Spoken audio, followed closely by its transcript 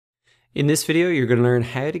In this video, you're going to learn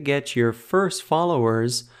how to get your first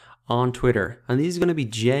followers on Twitter. And these are going to be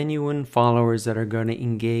genuine followers that are going to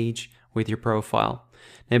engage with your profile.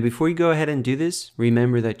 Now, before you go ahead and do this,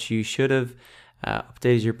 remember that you should have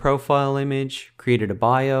updated your profile image, created a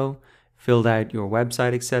bio, filled out your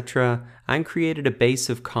website, etc., and created a base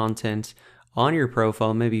of content on your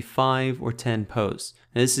profile, maybe 5 or 10 posts.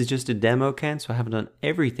 Now, this is just a demo account, so I haven't done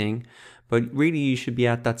everything, but really you should be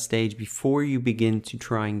at that stage before you begin to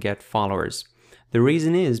try and get followers. The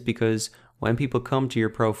reason is because when people come to your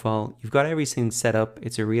profile, you've got everything set up,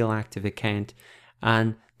 it's a real active account,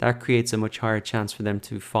 and that creates a much higher chance for them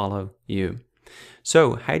to follow you.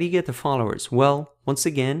 So how do you get the followers? Well, once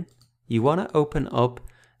again, you want to open up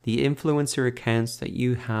the influencer accounts that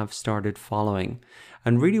you have started following.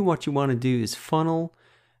 And really what you want to do is funnel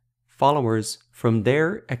followers from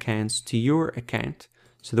their accounts to your account.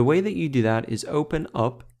 So the way that you do that is open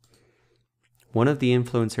up one of the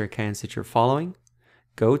influencer accounts that you're following,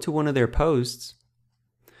 go to one of their posts,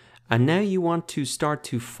 and now you want to start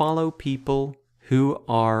to follow people who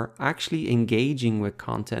are actually engaging with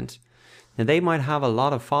content. Now they might have a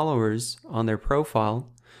lot of followers on their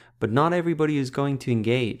profile, but not everybody is going to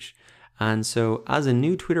engage. And so as a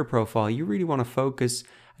new Twitter profile, you really want to focus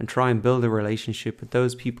and try and build a relationship with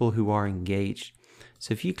those people who are engaged.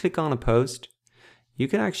 So if you click on a post, you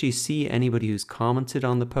can actually see anybody who's commented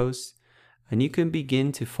on the post, and you can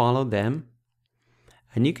begin to follow them,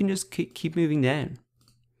 and you can just keep moving down.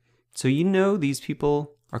 So you know these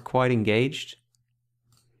people are quite engaged,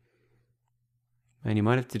 and you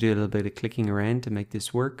might have to do a little bit of clicking around to make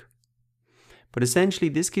this work. But essentially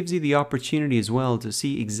this gives you the opportunity as well to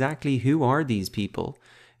see exactly who are these people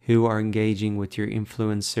who are engaging with your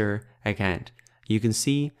influencer account. You can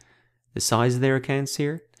see the size of their accounts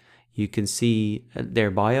here. You can see their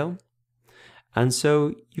bio. And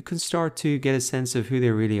so you can start to get a sense of who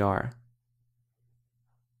they really are.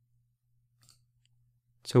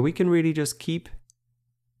 So we can really just keep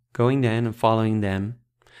going down and following them.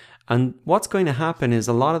 And what's going to happen is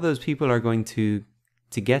a lot of those people are going to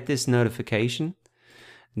get this notification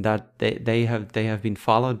that they have been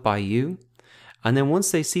followed by you. And then once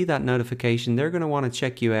they see that notification, they're going to want to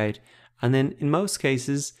check you out. And then in most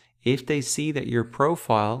cases, if they see that your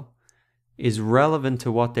profile is relevant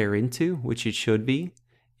to what they're into, which it should be,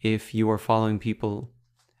 if you are following people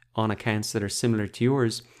on accounts that are similar to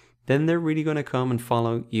yours, then they're really going to come and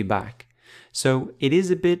follow you back. So it is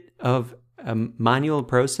a bit of a manual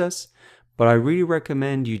process, but I really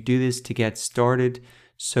recommend you do this to get started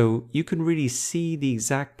so you can really see the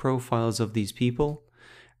exact profiles of these people,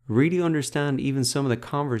 really understand even some of the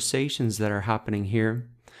conversations that are happening here.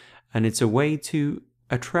 And it's a way to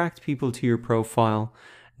attract people to your profile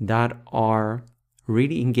that are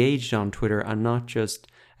really engaged on Twitter and not just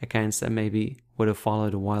accounts that maybe would have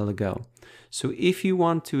followed a while ago. So if you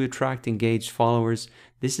want to attract engaged followers,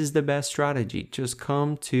 this is the best strategy. Just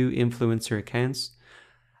come to influencer accounts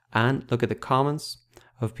and look at the comments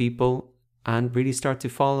of people and really start to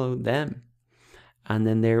follow them. And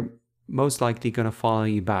then they're most likely going to follow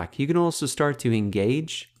you back. You can also start to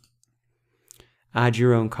engage, add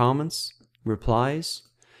your own comments, replies,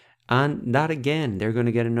 and that again, they're going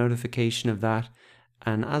to get a notification of that.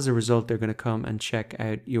 And as a result, they're going to come and check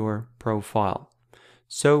out your profile.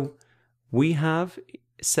 So we have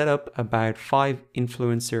set up about 5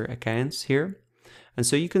 influencer accounts here. And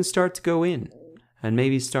so you can start to go in and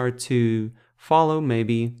maybe start to follow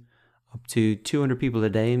maybe up to 200 people a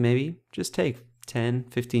day, maybe. Just take 10,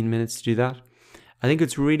 15 minutes to do that. I think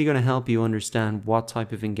it's really going to help you understand what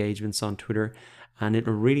type of engagements on Twitter, and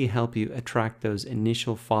it'll really help you attract those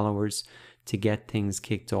initial followers to get things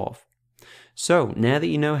kicked off. So now that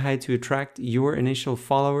you know how to attract your initial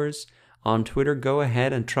followers on Twitter, go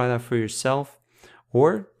ahead and try that for yourself,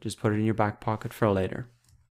 or just put it in your back pocket for later.